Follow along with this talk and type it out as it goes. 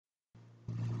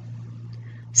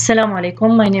Assalamu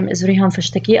alaikum. My name is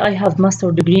Al-Fashtaki. I have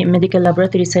master degree in medical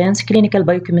laboratory science, clinical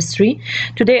biochemistry.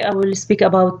 Today I will speak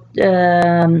about,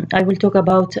 I will talk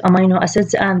about amino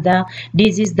acids and the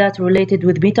disease that related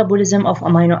with metabolism of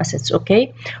amino acids.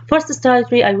 Okay. First,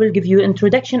 startly, I will give you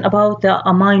introduction about the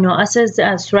amino acids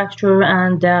structure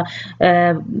and the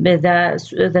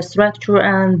structure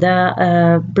and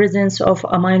the presence of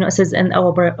amino acids in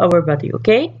our body.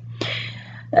 Okay.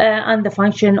 And the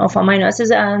function of amino acids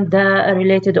and the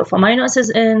related of amino acids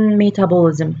in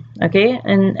metabolism, okay,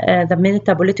 and the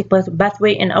metabolic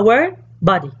pathway in our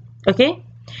body. Okay.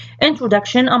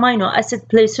 Introduction. Amino acid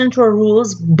play central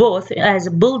roles both as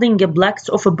building blocks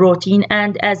of a protein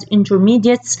and as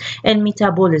intermediates in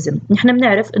metabolism. نحن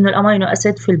بنعرف انه الامينو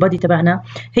اسيد في البادي تبعنا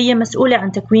هي مسؤولة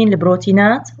عن تكوين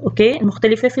البروتينات اوكي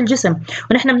المختلفة في الجسم،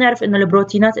 ونحن بنعرف انه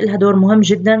البروتينات لها دور مهم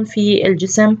جدا في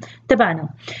الجسم تبعنا.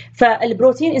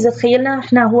 فالبروتين اذا تخيلنا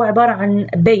احنا هو عبارة عن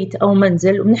بيت او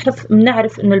منزل،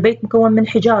 وبنعرف انه البيت مكون من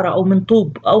حجارة او من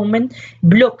طوب او من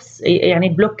بلوكس، يعني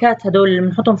البلوكات هدول اللي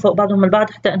بنحطهم فوق بعضهم البعض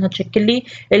حتى انها تشكل لي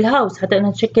الهاوس، حتى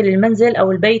انها تشكل المنزل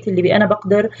او البيت اللي انا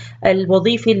بقدر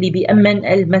الوظيفي اللي بيأمن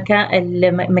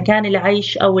مكان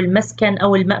العيش او المسكن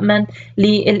او المأمن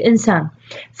للإنسان.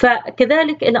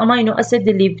 فكذلك الامينو اسيد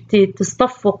اللي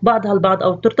بتصطفق بعضها البعض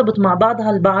او ترتبط مع بعضها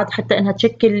البعض حتى انها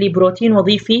تشكل لي بروتين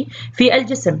وظيفي في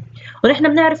الجسم. ونحن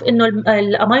بنعرف انه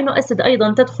الامينو اسيد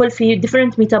ايضا تدخل في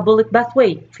different metabolic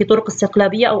pathway، في طرق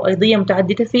استقلابيه او ايضيه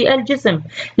متعدده في الجسم.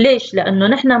 ليش؟ لانه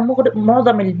نحن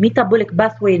معظم الميتابوليك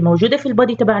باثوي الموجوده في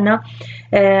البودي تبعنا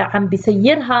عم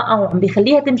بيسيرها او عم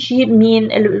بيخليها تمشي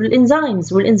من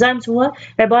الانزيمز، والانزيمز هو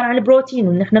عباره عن البروتين،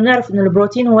 ونحن بنعرف انه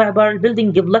البروتين هو عباره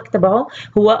البيلدينج بلوك تبعه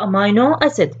هو amino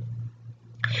acid.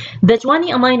 The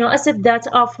 20 amino acids that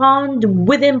are found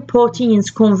within proteins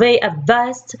convey a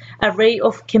vast array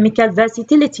of chemical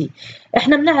versatility.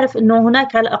 احنا بنعرف انه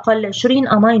هناك على الاقل 20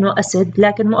 امينو اسيد،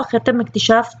 لكن مؤخر تم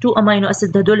اكتشاف 2 امينو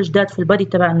اسيد هدول جداد في البادي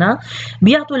تبعنا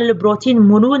بيعطوا للبروتين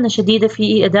مرونة شديدة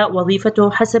في اداء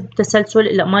وظيفته حسب تسلسل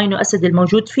الامينو اسيد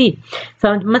الموجود فيه.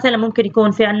 فمثلا ممكن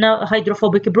يكون في عندنا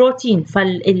هيدروفوبيك بروتين،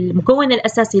 فالمكون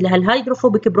الاساسي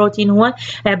لهالهيدروفوبيك بروتين هو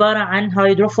عبارة عن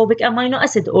هيدروفوبيك امينو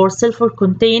اسيد or sulfur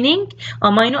containing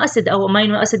امينو اسيد، او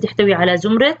امينو اسيد يحتوي على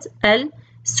زمرة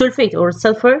السلفيت or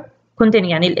sulfur containing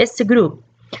يعني الاس جروب.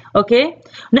 اوكي،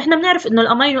 نحن بنعرف انه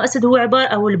الامينو اسيد هو عباره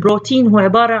او البروتين هو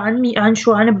عباره عن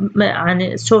شو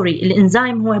عن سوري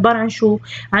الانزيم هو عباره عن شو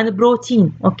عن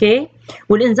بروتين. اوكي،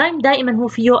 والانزيم دائما هو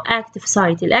فيه اكتف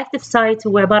سايت. الاكتف سايت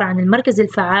هو عباره عن المركز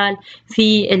الفعال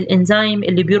في الانزيم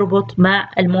اللي بيربط مع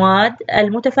المواد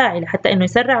المتفاعله حتى انه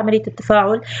يسرع عمليه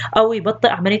التفاعل او يبطئ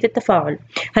عمليه التفاعل.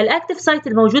 هالاكتف سايت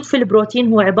الموجود في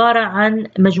البروتين هو عباره عن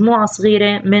مجموعه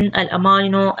صغيره من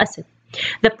الامينو اسيد.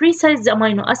 The precise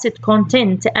amino acid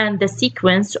content and the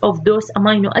sequence of those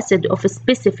amino acids of a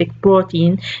specific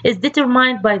protein is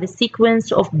determined by the sequence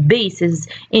of bases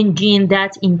in gene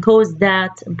that encodes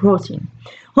that protein.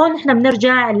 هون نحن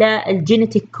بنرجع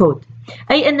للجينيتيك كود،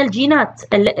 أي أن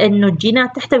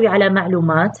الجينات تحتوي على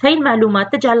معلومات، هاي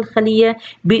المعلومات تجعل الخلية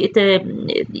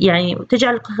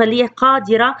تجعل الخلية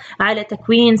قادرة على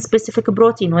تكوين specific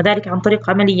protein، وذلك عن طريق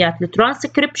عمليات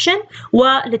الترانسكريبشن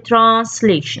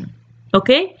والترانسليشن.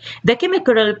 Okay, the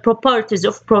chemical properties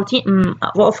of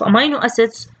amino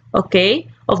acids, okay,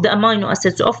 of the amino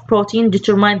acids of protein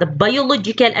determine the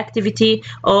biological activity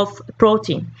of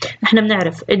protein. نحن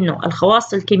بنعرف انه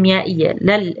الخواص الكيميائية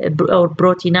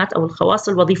للبروتينات او الخواص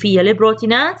الوظيفية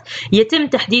للبروتينات يتم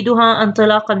تحديدها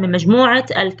انطلاقا من مجموعة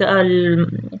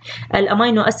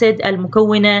الامينو اسيد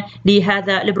المكونة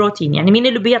لهذا البروتين. يعني مين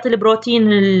اللي بيعطي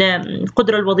البروتين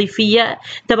القدرة الوظيفية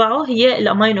تبعه؟ هي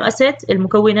الامينو اسيد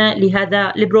المكونة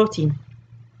لهذا البروتين.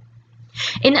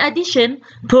 In addition,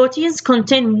 proteins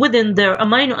contain within their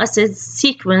amino acid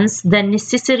sequence the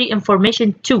necessary information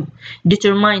to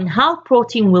determine how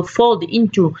protein will fold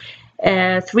into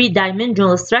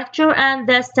three-dimensional structure and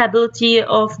the stability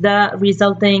of the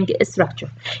resulting structure.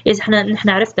 إذا نحن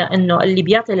عرفنا إنه اللي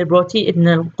بيعطي البروتين إن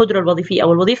القدرة الوظيفية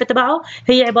أو الوظيفة تبعه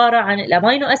هي عبارة عن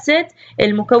الأمينو أسيد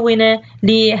المكونة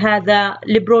لهذا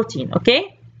البروتين. أوكي.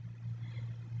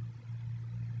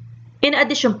 In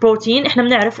addition protein احنا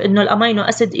بنعرف انه الامينو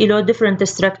اسيد له different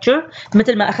structure،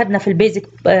 مثل ما اخذنا في البيزك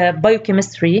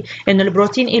بايوكيمستري انه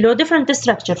البروتين له different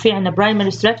structure. في عندنا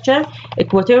primary structure,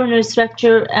 quaternary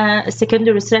structure,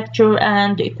 secondary structure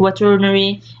and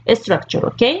quaternary structure.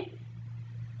 اوكي.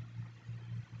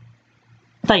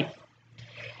 طيب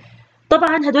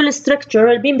طبعا هدول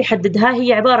الستركتشر اللي بيحددها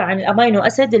هي عباره عن الامينو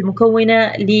اسيد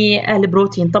المكونه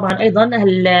للبروتين. طبعا ايضا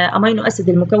الامينو اسيد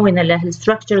المكونه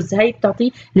للستركتشرز هي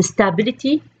بتعطي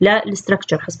الستابيليتي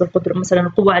للستركتشر حسب القدره، مثلا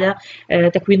القوه على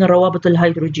تكوين الروابط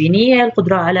الهيدروجينيه،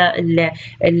 القدره على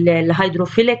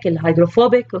الهيدروفيليك،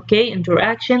 الهيدروفوبيك، اوكي،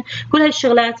 انتراكشن. كل هاي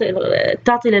الشغلات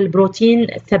تعطي للبروتين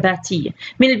ثباتيه.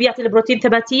 مين اللي بيعطي البروتين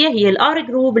ثباتيه؟ هي الار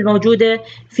جروب الموجوده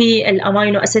في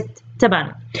الامينو اسيد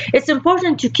تبعنا. It's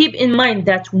important to keep in mind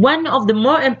that one of the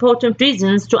more important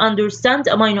reasons to understand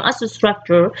amino acid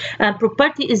structure and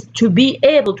property is to be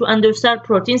able to understand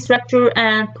protein structure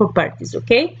and properties.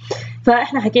 Okay?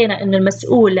 فاحنا حكينا انه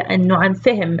المسؤول انه عن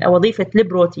فهم وظيفه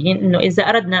البروتين، انه اذا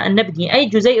اردنا ان نبني اي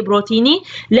جزيء بروتيني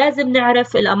لازم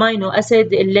نعرف الامينو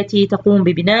اسيد التي تقوم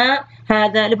ببناء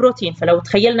هذا البروتين. فلو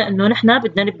تخيلنا انه نحن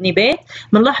بدنا نبني بيت،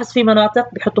 بنلاحظ في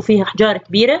مناطق بيحطوا فيها احجار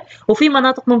كبيره وفي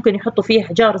مناطق ممكن يحطوا فيها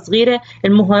احجار صغيره،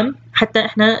 المهم حتى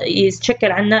احنا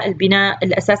يتشكل عنا البناء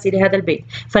الاساسي لهذا البيت.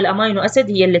 فالامينو اسيد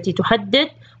هي التي تحدد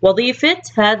وظيفه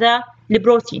هذا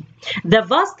البروتين. The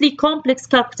vastly complex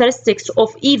characteristics of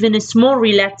even a small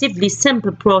relatively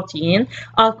simple protein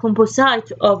are composite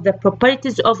of the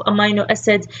properties of amino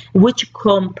acids which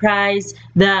comprise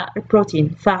the protein.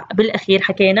 فبالأخير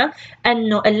حكينا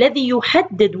أنه الذي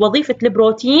يحدد وظيفة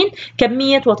البروتين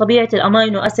كمية وطبيعة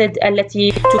الأمينو أسيد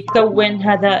التي تكون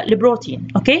هذا البروتين.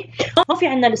 أوكي؟ هون في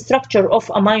عندنا الستركتشر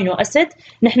أوف أمينو أسيد.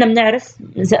 نحن بنعرف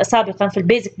سابقا في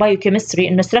البيزك بايوكيمستري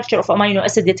إنه ستركتشر أوف أمينو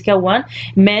أسيد يتكون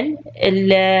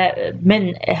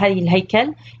من هاي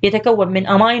الهيكل، يتكون من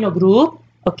امينو جروب،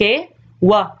 اوكي،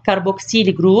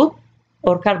 وكربوكسيل جروب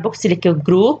او كربوكسيليك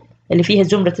جروب اللي فيها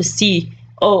زمره السي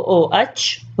او او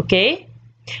اتش، اوكي،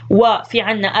 وفي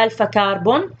عندنا الفا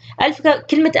كربون.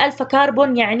 كلمه الفا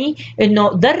كربون يعني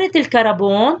انه ذره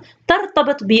الكربون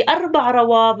ترتبط باربع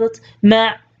روابط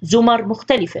مع زمر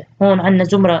مختلفه. هون عندنا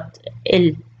زمره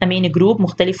الامين جروب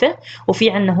مختلفه، وفي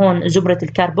عندنا هون زمره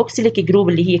الكربوكسيليك جروب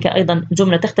اللي هي ايضا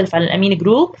زمره تختلف عن الامين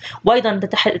جروب، وايضا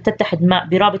تتحد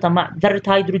برابطه مع ذره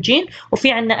هيدروجين.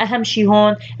 وفي عندنا اهم شيء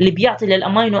هون اللي بيعطي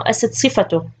للامينو اسيد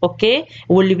صفته، اوكي،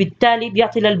 واللي بالتالي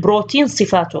بيعطي للبروتين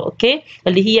صفاته، اوكي،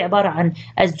 اللي هي عباره عن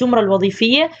الزمره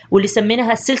الوظيفيه واللي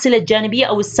سميناها السلسله الجانبيه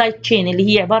او السايد تشين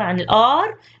اللي هي عباره عن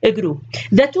الار group.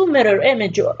 The two mirror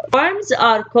image forms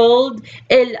are called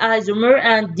L-isomer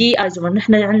and D-isomer.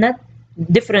 نحن عندنا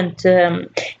different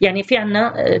يعني في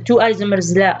عندنا two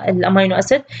isomers للامينو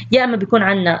اسيد، يا اما بيكون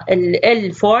عندنا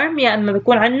ال form يا اما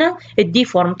بيكون عندنا ال D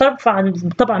form.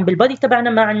 طبعا بالبادي تبعنا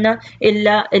ما عندنا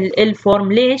الا ال form.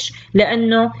 ليش؟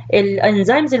 لانه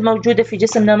الانزيمز الموجوده في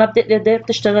جسمنا ما بتقدر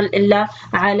تشتغل الا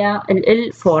على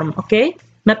ال form، اوكي،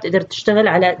 ما بتقدر تشتغل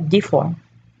على D form.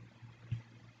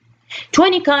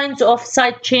 20 kinds of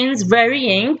side chains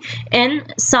varying in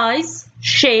size,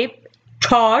 shape,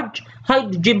 charge,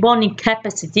 hydrogen bonding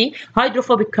capacity,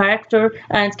 hydrophobic character,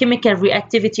 and chemical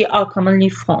reactivity are commonly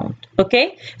found.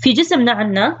 اوكي، في جسمنا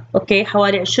عندنا اوكي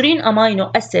حوالي 20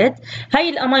 امينو اسيد. هاي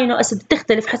الامينو اسيد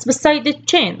بتختلف حسب السايد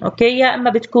تشين، اوكي، يا اما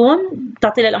بتكون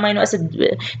بتعطي للامينو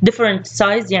اسيد different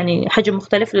size يعني حجم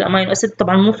مختلف للامينو اسيد،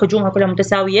 طبعا مو حجومها كلها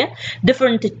متساويه،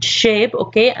 different shape،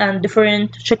 اوكي، and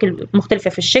different شكل مختلفه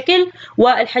في الشكل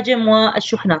والحجم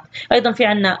والشحنات. ايضا في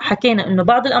عندنا حكينا انه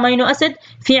بعض الامينو اسيد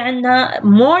في عندنا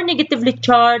more negatively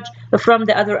charged from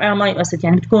the other amino acid،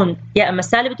 يعني بتكون يا اما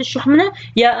سالبه الشحنه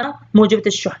يا اما موجبه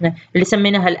الشحنه اللي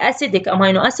سميناها الاسيديك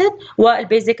امينو اسيد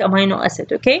والبيزك امينو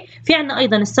اسيد. اوكي، في عندنا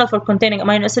ايضا السلفر كونتيننج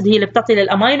امينو اسيد هي اللي بتعطي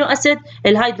للامينو اسيد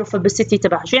الهيدروفوبيسيتي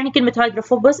تبعها. شو يعني كلمه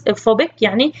هيدروفوبيك؟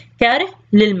 يعني كاره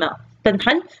للماء،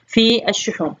 تنحل في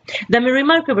الشحوم. The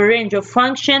remarkable range of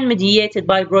function mediated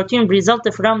by protein result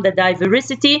from the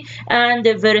diversity and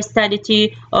the versatility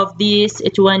of these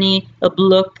 20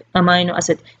 block amino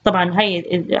acid. طبعا هي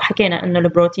حكينا انه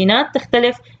البروتينات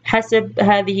تختلف حسب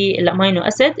هذه الامينو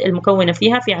اسيد المكونه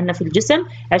فيها. في عندنا في الجسم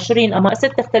 20 امينو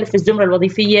اسيد تختلف في الزمره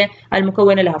الوظيفيه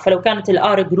المكونه لها. فلو كانت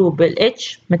الار جروب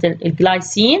الاتش مثل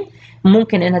الجلايسين،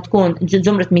 ممكن انها تكون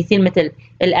زمره ميثيل مثل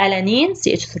الالانين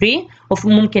CH3،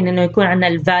 وممكن انه يكون عندنا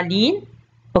الفالين،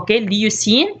 اوكي،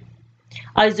 الليوسين،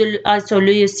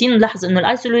 ايزوليوسين. نلاحظ انه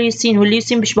الايزوليوسين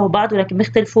والليوسين بيشبهوا بعض ولكن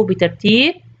بيختلفوا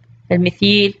بترتيب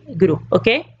الميثيل جروب.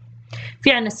 اوكي،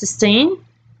 في عندنا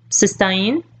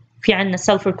سيستاين، في عندنا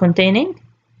سلفر كونتيننج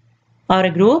ار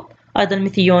جروب، ايضا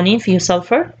ميثيونين فيه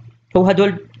سلفر، وهدول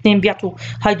الاثنين بيعطوا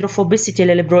هيدروفوبيسيتي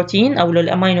للبروتين او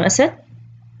للامينو اسيد.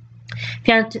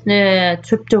 في عندنا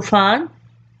تريبتوفان،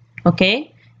 اوكي،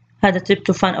 هذا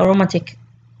تريبتوفان اروماتيك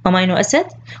امينو اسيد.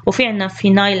 وفي عندنا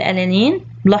فينايل الانين،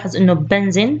 بلاحظ انه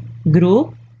بنزين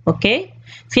جروب، اوكي.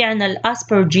 في عندنا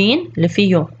الاسبرجين اللي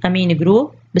فيه امين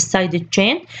جروب، بالسايد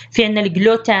تشين. في عندنا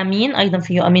الجلوتامين أيضا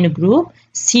فيه أمينو جروب.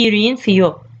 سيرين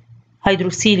فيه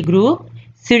هيدروكسيل جروب.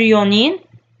 ثريونين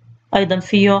أيضا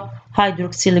فيه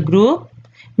هيدروكسيل جروب.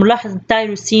 نلاحظ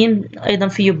التيروسين أيضا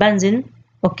فيه بنزين،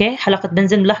 أوكي، حلقة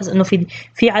بنزين. نلاحظ إنه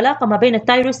في علاقة ما بين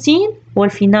التيروسين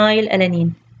والفينايل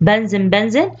ألانين.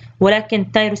 بنزين ولكن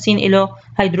التيروسين له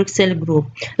هيدروكسيل جروب.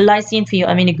 اللايسين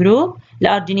فيه أمينو جروب.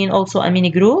 الأرجينين also أمينو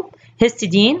جروب.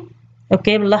 هيستidine،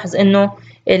 أوكي، بنلاحظ إنه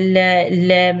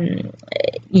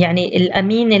يعني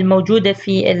الأمين الموجودة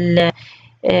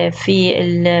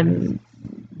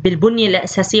بالبنية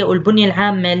الأساسية والبنية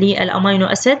العامة للأمينو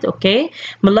أسيد، أوكي،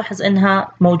 بنلاحظ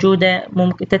إنها موجودة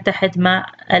ممكن تتحد مع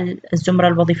الزمرة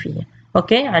الوظيفية،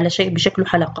 أوكي، على شيء بشكل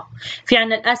حلقة. في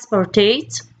عنا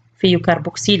الأسبارتيت فيه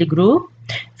كربوكسيل جروب.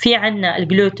 في عنا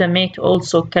الجلوتاميت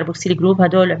also كربوكسيل جروب.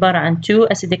 هدول عبارة عن 2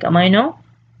 acidic amino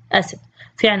acid.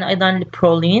 في عنا أيضا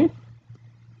البرولين.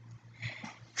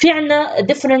 في عنا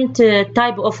different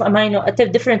types of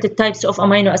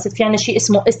amino acid. في عنا شيء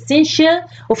اسمه essential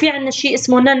وفي عنا شيء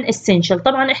اسمه non essential.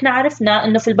 طبعا احنا عرفنا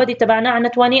انه في البادي تبعنا عنا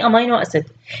 20 amino acid.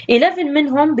 11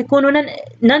 منهم بيكونوا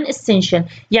non essential،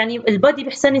 يعني البادي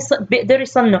بيقدر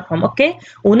يصنعهم، اوكي،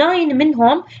 و9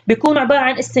 منهم بيكونوا عبارة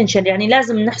عن essential، يعني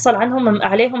لازم نحصل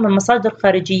عليهم من مصادر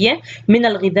خارجية من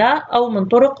الغذاء او من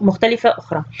طرق مختلفة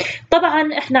اخرى.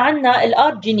 طبعا احنا عنا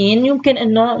الارجينين يمكن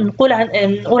انه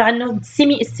نقول عنه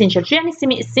سيمي essential. شو يعني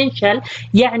سيمي essential؟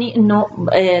 يعني انه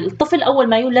الطفل اول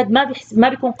ما يولد ما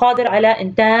بيكون قادر على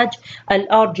انتاج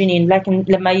الارجينين، لكن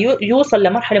لما يوصل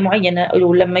لمرحله معينه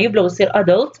ولما يبلغ يصير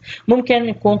adult ممكن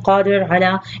يكون قادر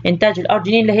على انتاج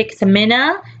الارجينين، لهيك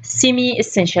سميناه سيمي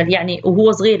essential. يعني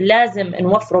وهو صغير لازم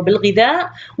نوفره بالغذاء،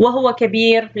 وهو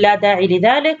كبير لا داعي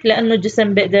لذلك لانه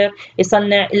الجسم بيقدر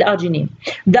يصنع الارجينين.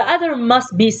 The other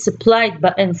must be supplied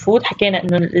in food. حكينا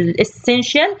انه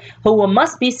الاسينشال هو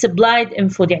must be supplied in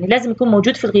food، يعني لازم يكون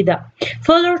موجود في الغذاء.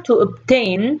 Failure to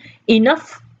obtain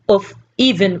enough of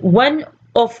even one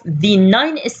of the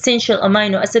 9 essential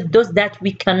amino acid those that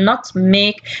we cannot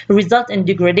make result in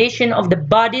degradation of the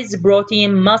body's protein,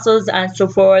 muscles and so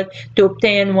forth to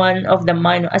obtain one of the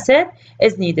amino acid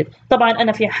is needed. طبعا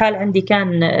أنا في حال عندي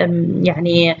كان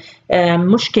يعني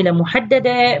مشكلة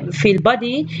محددة في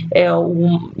البادي،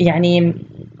 يعني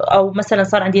أو مثلا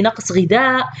صار عندي نقص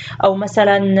غذاء، أو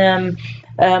مثلا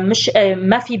مش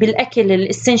ما في بالاكل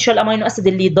الاسينشال امينو اسيد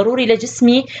اللي ضروري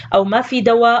لجسمي، او ما في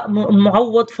دواء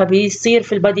معوض، فبيصير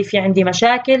في البادي في عندي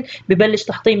مشاكل، ببلش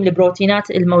تحطيم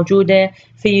البروتينات الموجوده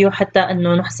فيه حتى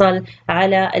انه نحصل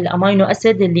على الامينو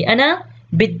اسيد اللي انا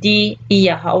بدي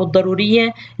إياها أو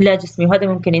الضرورية لجسمي، وهذا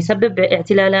ممكن يسبب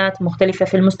اعتلالات مختلفة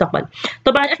في المستقبل.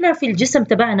 طبعا إحنا في الجسم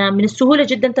تبعنا من السهولة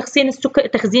جدا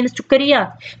تخزين السكريات.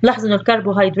 لاحظوا إنه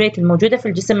الكربوهيدرات الموجودة في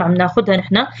الجسم عم ناخذها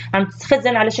نحن عم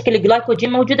تتخزن على شكل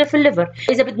جلايكوجين موجودة في الليفر.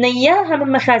 إذا بدنا إياها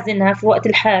من مخازنها في وقت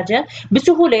الحاجة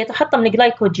بسهولة يتحطم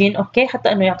الجلايكوجين، أوكي،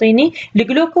 حتى إنه يعطيني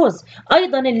الجلوكوز.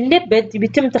 أيضا الليبيد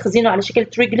بيتم تخزينه على شكل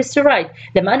تريغليسيرايد.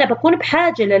 لما أنا بكون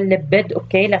بحاجة للليبيد،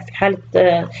 أوكي، في حالة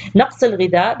نقص الغذاء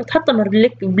بتحطم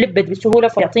الليبيد بسهوله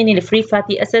فيعطيني الفري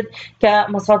فاتي اسيد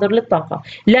كمصادر للطاقه.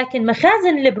 لكن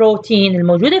مخازن البروتين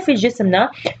الموجوده في جسمنا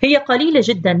هي قليله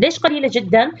جدا. ليش قليله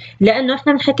جدا؟ لانه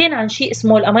احنا حكينا عن شيء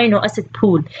اسمه الامينو اسيد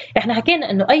بول. احنا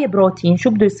حكينا انه اي بروتين شو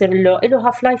بده يصير له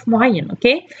هاف لايف معين،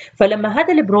 اوكي، فلما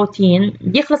هذا البروتين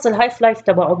بيخلص الهايف لايف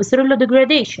تبعه بصير له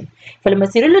ديجراديشن. فلما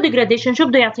يصير له ديجراديشن شو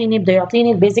بده يعطيني؟ بده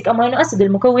يعطيني البيزك امينو اسيد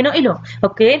المكونه له،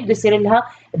 اوكي، بده يصير لها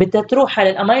بدها تروح على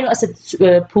الامينو اسيد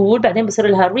بول، بعدين بصير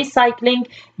لها ريسايكلينج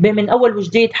من اول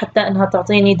وجديد حتى انها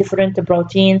تعطيني ديفرنت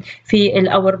بروتين في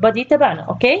الاور بادي تبعنا،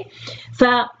 اوكي.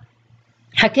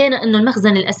 حكينا انه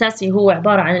المخزن الاساسي هو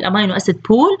عباره عن الامينو اسيد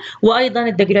بول، وايضا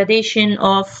الديجراديشن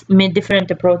اوف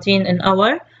different protein in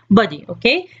our body،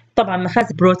 اوكي. طبعا مخازن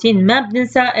البروتين ما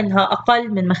بننسى انها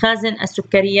اقل من مخازن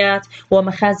السكريات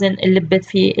ومخازن الليبيد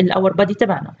في الاور بادي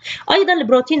تبعنا. ايضا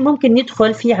البروتين ممكن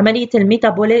يدخل في عمليه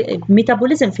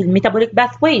الميتابوليزم في الميتابوليك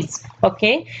باثويز،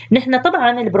 اوكي. نحن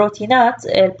طبعا البروتينات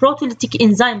البروتيليتيك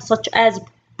انزيم such as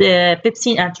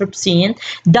pepsin and trypsin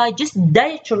digest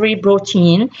dietary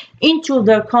protein into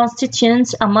their constituent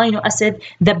amino acid.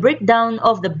 The breakdown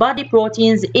of the body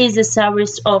proteins is a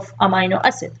source of amino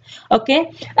acid. اوكي،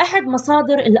 احد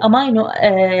مصادر الامينو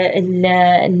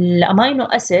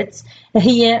اسيدز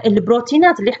هي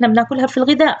البروتينات اللي احنا بناكلها في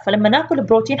الغذاء. فلما ناكل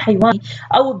بروتين حيواني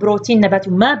او بروتين نباتي،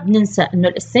 ما بننسى انه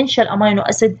الاسينشال امينو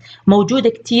اسيد موجوده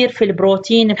كثير في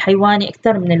البروتين الحيواني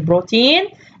اكثر من البروتين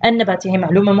النباتي. هي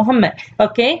معلومة مهمة.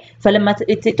 اوكي، فلما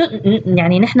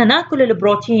يعني نحن ناكل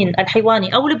البروتين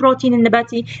الحيواني او البروتين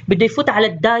النباتي بده يفوت على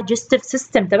الدايجستيف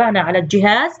سيستم تبعنا، على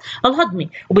الجهاز الهضمي.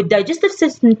 وبالدايجستيف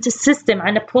سيستم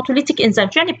عندنا بروتوليتيك انزيم.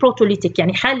 شو يعني بروتوليتيك؟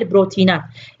 يعني حال البروتينات،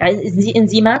 يعني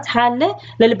انزيمات حالة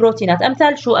للبروتينات.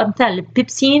 امثال شو؟ امثال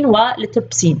البيبسين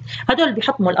والتريبسين. هدول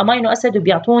بيحطموا الامينو اسيد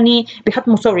وبيعطوني،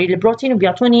 بيحطموا البروتين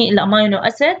وبيعطوني الامينو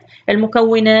اسيد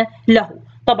المكونة له.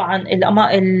 طبعا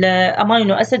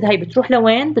الامينو اسيد هي بتروح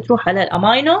لوين؟ بتروح على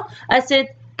الامينو اسيد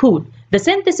pool. The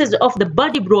synthesis of the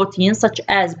body proteins such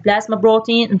as plasma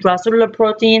protein, intracellular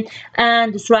protein and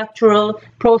structural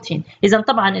protein. إذا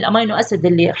طبعا الأمينو أسيد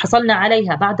اللي حصلنا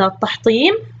عليها بعد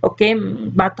التحطيم، أوكي،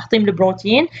 بعد تحطيم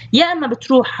البروتين، يا إما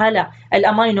بتروح على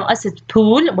الأمينو أسيد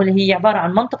بول، واللي هي عبارة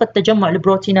عن منطقة تجمع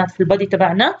البروتينات في البادي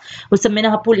تبعنا،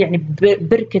 وسميناها بول يعني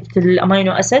بركة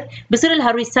الأمينو أسيد. بصير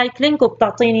لها ريسايكلينج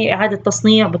وبتعطيني إعادة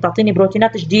تصنيع، بتعطيني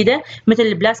بروتينات جديدة مثل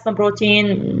البلازما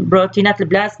بروتين، بروتينات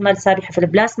البلازما السابحة في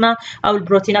البلازما، أو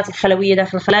البروتينات الخلوية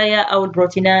داخل الخلايا، أو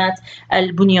البروتينات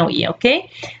البنيوية. أوكي.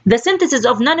 The synthesis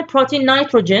of non-protein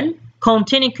nitrogen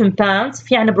containing compounds.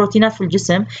 في عنا بروتينات في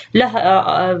الجسم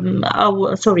لها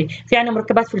في عنا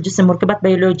مركبات في الجسم، مركبات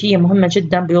بيولوجية مهمة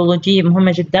جدا، بيولوجية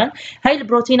مهمة جدا. هاي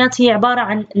البروتينات هي عبارة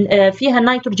عن فيها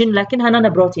نيتروجين لكنها نانو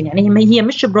بروتين، يعني هي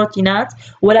مش بروتينات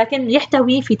ولكن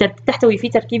تحتوي في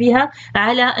تركيبها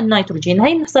على النيتروجين.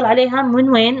 هاي بنحصل عليها من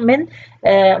وين؟ من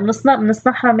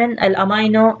بنصنعها من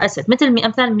الامينو اسيد. مثل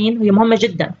امثال مين هي مهمه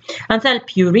جدا؟ امثال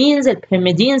البيورينز،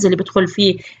 البيرميدينز اللي بدخل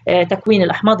في تكوين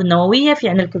الاحماض النوويه، في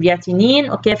عندنا الكرياتينين،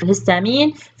 اوكي، في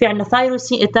الهستامين، في عندنا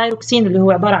الثايروكسين اللي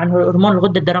هو عباره عن هرمون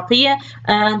الغده الدرقيه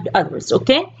and others.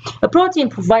 اوكي. A protein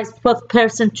provides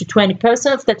 12% to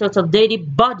 20% of the total daily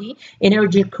body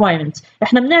energy requirement.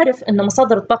 احنا بنعرف انه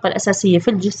مصادر الطاقه الاساسيه في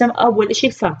الجسم اول شيء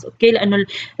الفات، اوكي، لانه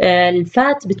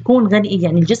الفات بتكون غني،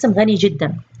 يعني الجسم غني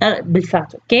جدا بالفات.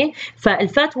 اوكي،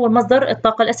 فالفات هو مصدر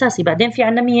الطاقه الاساسي. بعدين في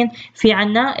عندنا مين؟ في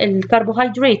عندنا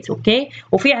الكربوهيدرات، اوكي،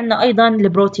 وفي عندنا ايضا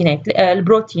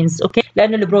البروتينز، اوكي،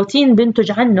 لانه البروتين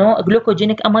بينتج عنه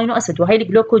جلوكوجينيك امينو اسيد، وهي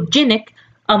الجلوكوجينيك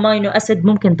امينو اسيد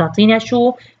ممكن تعطينا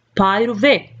شو؟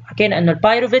 بايروفيت. حكينا انه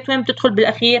البايروفيت وين بتدخل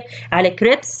بالاخير؟ على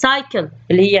كريبس سايكل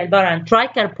اللي هي عباره عن تراي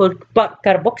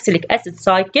كاربوكسيليك اسيد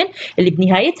سايكل، اللي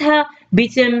بنهايتها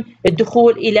بيتم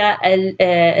الدخول الى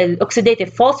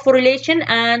الاكسيديتيف فوسفوريليشن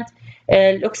اند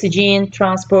الاكسجين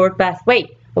ترانسبورت باثواي.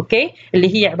 اوكي،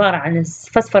 اللي هي عباره عن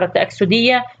الفسفره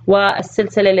التاكسديه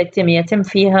والسلسله اللي يتم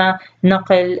فيها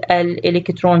نقل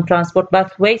الالكترون ترانسبورت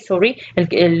باثواي،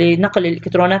 اللي نقل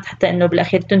الالكترونات حتى انه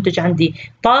بالاخير تنتج عندي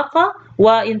طاقه،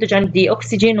 وينتج عندي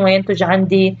اكسجين، وينتج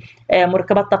عندي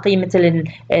مركبات طاقيه مثل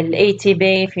الاي تي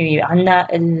بي، في عندنا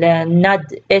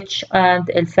الناد اتش اند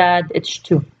الفاد اتش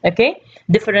 2. اوكي،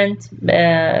 different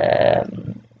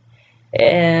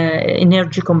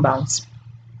energy compounds.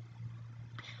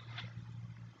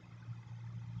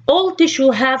 All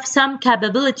tissue have some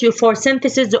capability for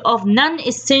synthesis of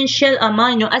non-essential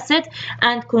amino acid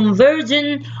and conversion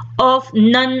of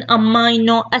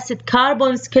non-amino acid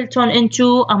carbon skeleton into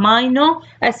amino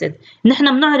acid.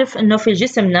 نحن بنعرف انه في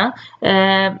جسمنا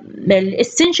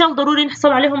الاسينشال ضروري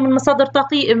نحصل عليهم من مصادر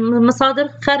طاقية، من مصادر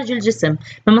خارج الجسم،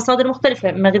 من مصادر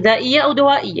مختلفة، من غذائية او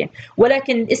دوائية،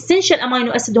 ولكن الاسينشال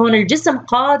امينو اسيد هون الجسم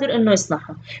قادر انه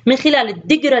يصنعها من خلال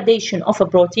الديجراديشن اوف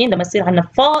بروتين. لما يصير عندنا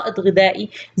فائض غذائي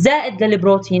زائد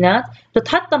للبروتينات،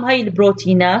 تتحطم هاي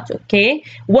البروتينات، اوكي،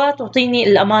 وتعطيني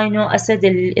الامينو اسيد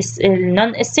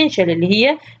النون اسينشال اللي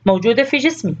هي موجوده في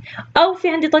جسمي. او في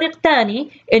عندي طريق ثاني،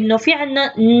 انه في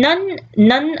عندنا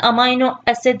نون امينو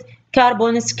اسيد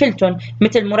كربون سكيلتون،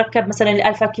 مثل مركب مثلا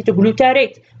الالفا كيتو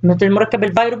جلوتاريت، مثل مركب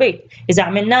البايروبيت. اذا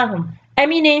عملناهم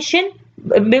امينيشن،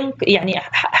 يعني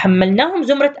حملناهم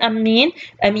زمرة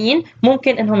امين،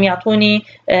 ممكن انهم يعطوني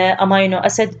امينو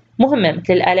اسيد مهمه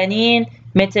مثل الالانين،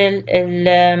 مثل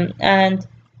and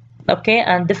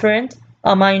different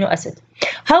amino acid.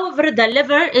 However, the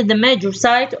liver is the major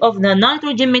site of the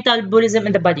nitrogen metabolism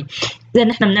in the body. إذا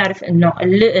نحن بنعرف إنه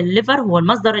الليفر هو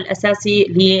المصدر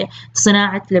الأساسي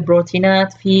لصناعة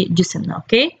البروتينات في جسمنا.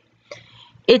 أوكي.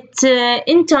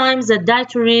 In times the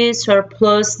dietary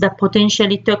surplus, the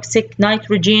potentially toxic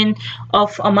nitrogen of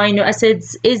amino acids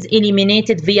is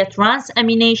eliminated via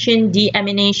transamination,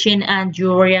 deamination and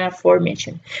urea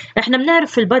formation. احنا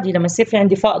بنعرف في البادي لما يصير في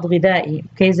عندي فائض غذائي،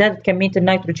 اوكي، زادت كمية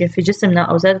النيتروجين في جسمنا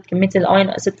او زادت كمية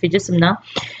الامينو اسيد في جسمنا،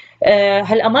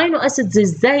 هالامينو اسيدز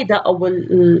الزايدة او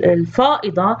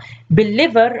الفائضة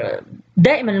بالليفر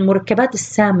دائما المركبات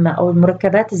السامة أو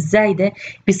المركبات الزايدة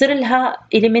بيصير لها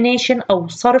elimination أو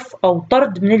صرف أو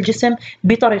طرد من الجسم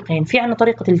بطريقين. في عنا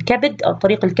طريقة الكبد أو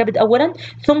طريق الكبد أولا،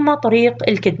 ثم طريق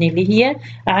الكدني اللي هي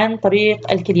عن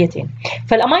طريق الكليتين.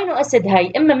 فالأمينو أسيد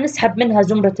هاي إما بنسحب منها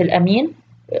زمرة الأمين،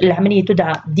 العملية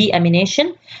تدعى دي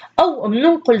أمينيشن، أو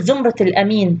بننقل زمرة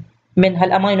الأمين من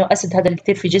هالأمينو أسيد هذا اللي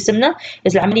كتير في جسمنا،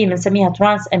 إذا العملية بنسميها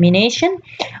ترانس أمينيشن،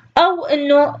 أو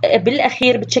إنه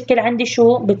بالأخير بتشكل عندي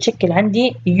شو؟ بتشكل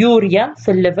عندي يوريا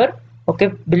في الليفر،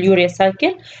 أوكي، باليوريا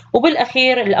سايكل،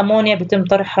 وبالأخير الأمونيا بيتم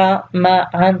طرحها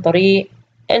عن طريق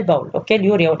البول، أوكي،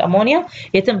 اليوريا والأمونيا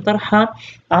يتم طرحها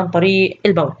عن طريق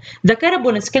البول. The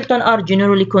carbon skeleton are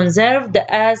generally conserved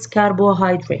as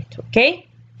carbohydrate، أوكي.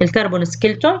 الكربون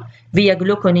سكيلتون فيا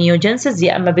جلوكونيوجينسيس،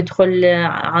 يا اما بدخل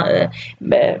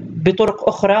بطرق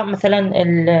اخرى، مثلا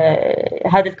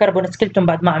هذا الكربون سكيلتون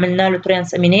بعد ما عملنا له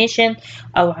ترانس امينيشن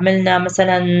او عملنا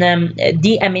مثلا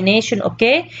دي امينيشن،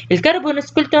 اوكي. الكربون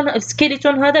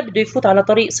سكيلتون هذا بده يفوت على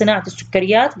طريق صناعه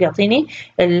السكريات، بيعطيني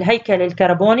الهيكل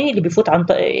الكربوني اللي بيفوت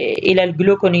الى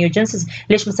الجلوكونيوجينسيس.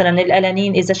 ليش مثلا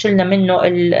الالانين اذا شلنا منه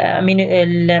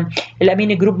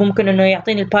الامينو جروب ممكن انه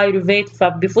يعطيني البايروفيت،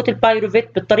 فبيفوت البايروفيت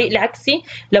بالطريق العكسي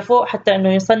لفوق حتى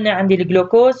انه يصنع عندي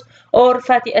الجلوكوز اور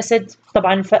فاتي اسيد.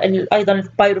 طبعا ايضا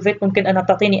البايروفيت ممكن انها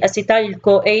تعطيني اسيتايل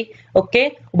كو اي،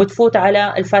 اوكي، وبتفوت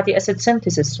على الفاتي اسيد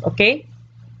سينثيسيس، اوكي،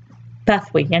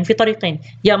 باثوي. يعني في طريقين،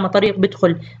 يا اما طريق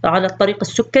بدخل على الطريق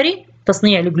السكري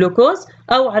تصنيع الجلوكوز،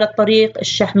 او على الطريق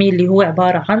الشحمي اللي هو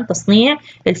عباره عن تصنيع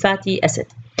الفاتي اسيد.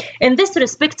 In this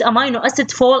respect, amino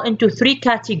acids fall into three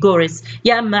categories.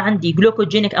 يا اما عندي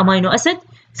glucogenic amino acid،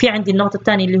 في عندي النقطة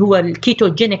الثانية اللي هو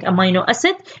الكيتوجينيك امينو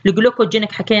اسيد.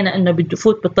 الجلوكوجينيك حكينا انه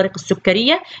بفوت بالطريقة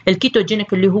السكرية،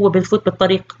 الكيتوجينيك اللي هو بفوت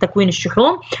بالطريق تكوين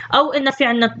الشحوم، او انه في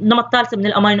عندنا نمط ثالث من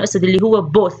الامينو اسيد اللي هو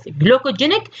بوث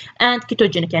جلوكوجينيك اند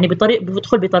كيتوجينيك، يعني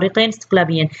بدخل بطريقين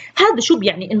استقلابيين. هذا شو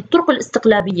بيعني؟ ان الطرق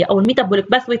الاستقلابية او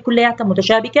الميتابوليك باثوي كلياتها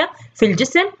متشابكة في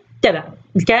الجسم تبع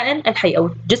الكائن الحي او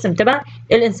الجسم تبع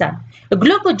الانسان.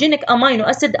 Glucogenic amino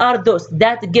acids are those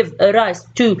that give rise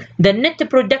to the net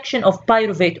production of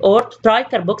pyruvate or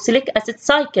tricarboxylic acid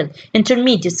cycle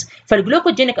intermediates.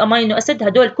 فالجلوكوجينيك امينو اسيد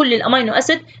هدول كل الامينو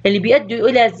اسيد اللي بيؤدوا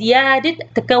الى زياده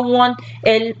تكون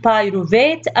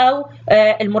البايروفيت او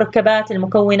المركبات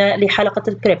المكونه لحلقه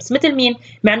الكريبس. مثل مين؟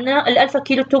 معنا الالفا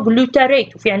كيلوتو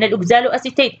جلوتاريت، وفي عندنا الاوكزالو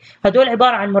اسيتيت، هدول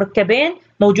عباره عن مركبين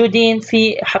موجودين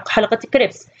في حلقه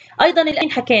الكريبس. ايضا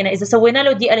الامين حكينا اذا سوينا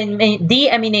له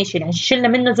دي امينيشن، يعني شلنا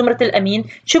منه زمره الامين،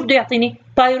 شو بده يعطيني؟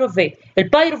 بايروفيت.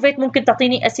 البايروفيت ممكن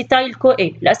تعطيني اسيتايل كو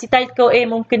اي، الاسيتايل كو اي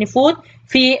ممكن يفوت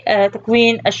في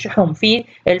تكوين الشحوم في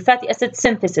الفاتي اسيد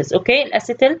سينثيسيس، اوكي،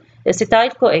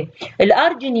 الاسيتايل كو اي.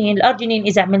 الارجينين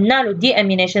اذا عملنا له دي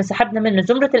امينيشن سحبنا منه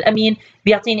زمره الامين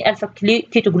بيعطيني الفا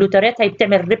كيتو جلوتاريت، هي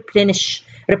بتعمل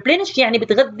ريبلينش يعني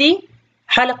بتغذي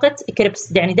حلقه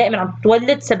كريبس، يعني دائما عم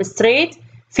تولد سبستريت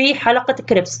في حلقة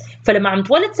كريبس. فلما عم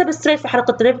تولد سبستريت في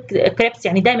حلقة كريبس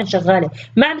يعني دائما شغالة،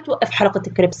 ما عم توقف حلقة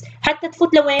كريبس حتى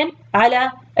تفوت لوين؟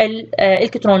 على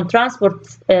الالكترون ترانسبورت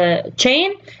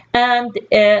تشين and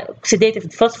oxidative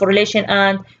phosphorylation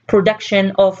and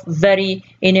production of very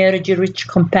energy rich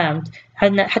compound،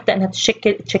 حتى انها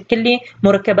تشكل لي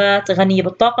مركبات غنية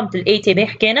بالطاقة مثل ATP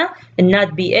حكينا،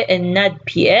 الناد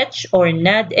بي اتش او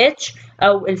الناد اتش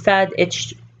او الفاد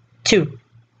اتش 2.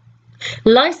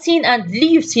 Lysine and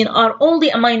leucine are only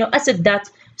amino acids that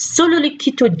solely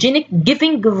ketogenic,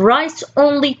 giving rise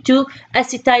only to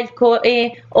acetyl-CoA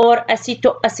or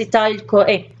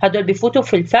acetoacetyl-CoA. هدول بفوتوا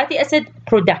في الفاتي اسيد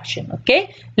برودكشن، اوكي؟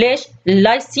 ليش؟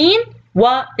 اللايسين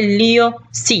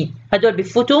والليوسين هدول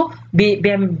بفوتوا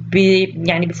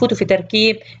يعني بفوتوا في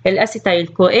تركيب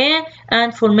الاسيتايل-CoA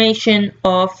and formation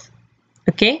of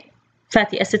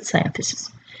fatty acid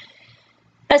synthesis.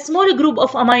 A small group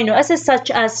of amino acids such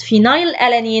as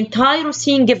phenylalanine,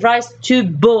 tyrosine give rise to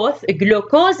both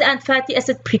glucose and fatty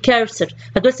acid precursor.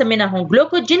 هدول سميناهم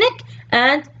glucogenic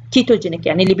and ketogenic،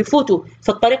 يعني اللي بفوتوا في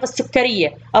الطريقة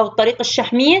السكرية أو الطريقة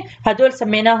الشحمية هدول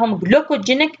سميناهم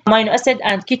glucogenic amino acid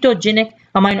and ketogenic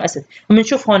amino acid.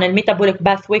 وبنشوف هون الميتابوليك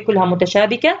باثوي كلها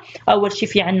متشابكة. أول شيء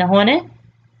في عنا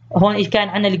هون كان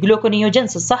عنا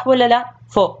الجلوكونيوجينسيس، صح ولا لا؟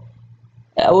 فوق،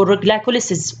 او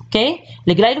الجلايكوليسيس، اوكي.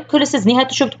 الجلايكوليسيس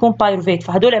نهايته شو بتكون؟ بايروفيت.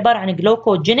 فهدول عباره عن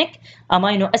جلوكوجينيك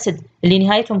امينو اسيد اللي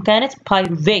نهايتهم كانت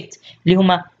بايروفيت، اللي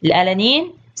هما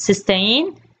الالانين،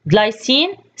 سيستين، جلايسين،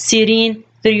 سيرين،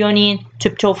 ثريونين،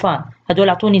 تريبتوفان. هدول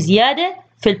اعطوني زياده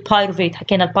في البايروفيت.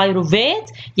 حكينا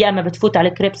البايروفيت يا اما بتفوت على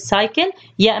كريبس سايكل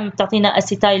يا اما بتعطينا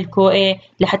اسيتايل كو اي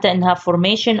لحتى انها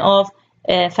فورميشن اوف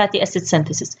فاتي اسيد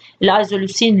سينثيسيس.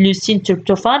 الايزولوسين، لوسين،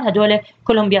 تريبتوفان هدول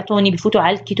كلهم بيعطوني بفوتوا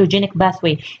على الكيتوجينيك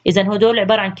باثوي. اذا هدول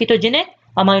عباره عن كيتوجينيك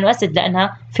امينو اسيد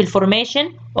لانها في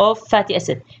الفورميشن اوف فاتي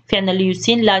اسيد. في عندنا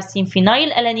الليوسين، لايسين،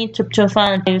 فينايل الانين،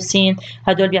 تريبتوفان، ليوسين،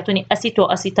 هدول بيعطوني اسيتو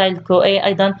اسيتايل كو اي،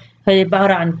 ايضا هي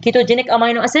عباره عن كيتوجينيك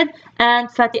امينو اسيد اند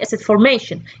فاتي اسيد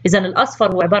فورميشن. اذا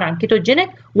الاصفر هو عباره عن كيتوجينيك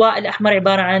والاحمر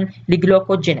عباره عن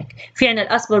الجلوكوجينيك. في عندنا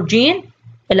الاسبرجين،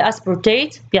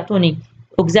 الاسبرتيت بيعطوني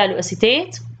اوكزالو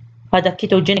اسيتيت، هذا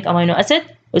كيتوجينيك امينو اسيد،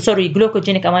 سوري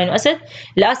جلوكوجينيك امينو اسيد.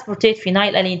 الاسبرتيت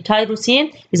فينايل الين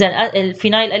تايروسين، اذا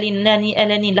الفينايل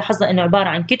الانين لاحظنا انه عباره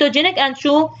عن كيتوجينيك اند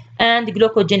شو اند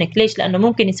جلوكوجينيك. ليش؟ لانه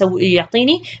ممكن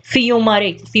يعطيني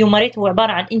فيوماريت. الفيوماريت هو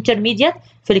عباره عن انترميديت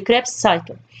في الكريبس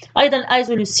سايكل. ايضا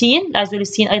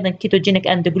الايزولوسين ايضا كيتوجينيك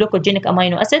اند جلوكوجينيك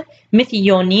امينو اسيد.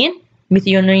 ميثيونين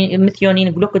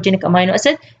جلوكوجينيك امينو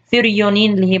اسيد.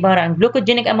 ثيريونين اللي هي عباره عن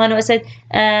جلوكوجينيك امينو اسيد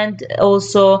اند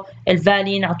اولسو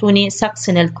الفالين اعطوني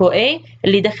ساكسينيل كو اي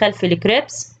اللي دخل في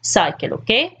الكريبس سايكل.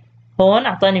 اوكي، هون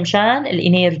اعطاني مشان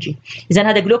الانرجي. اذا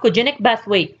هذا جلوكوجينيك باث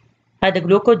واي، هذا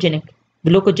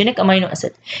جلوكوجينيك امينو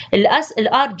اسيد.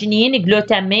 الارجينين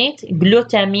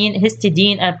جلوتامين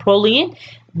هيستidine اند برولين،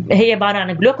 هي عباره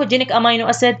عن جلوكوجينيك امينو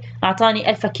اسيد، اعطاني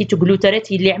الفا كيتو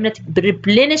جلوتاريت اللي عملت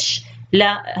ريبلينش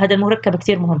لهذا المركب.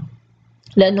 كثير مهم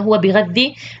لانه هو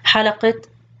بيغذي حلقه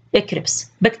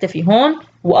كريبس. بكتفي هون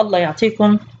والله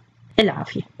يعطيكم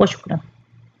العافيه وشكرا.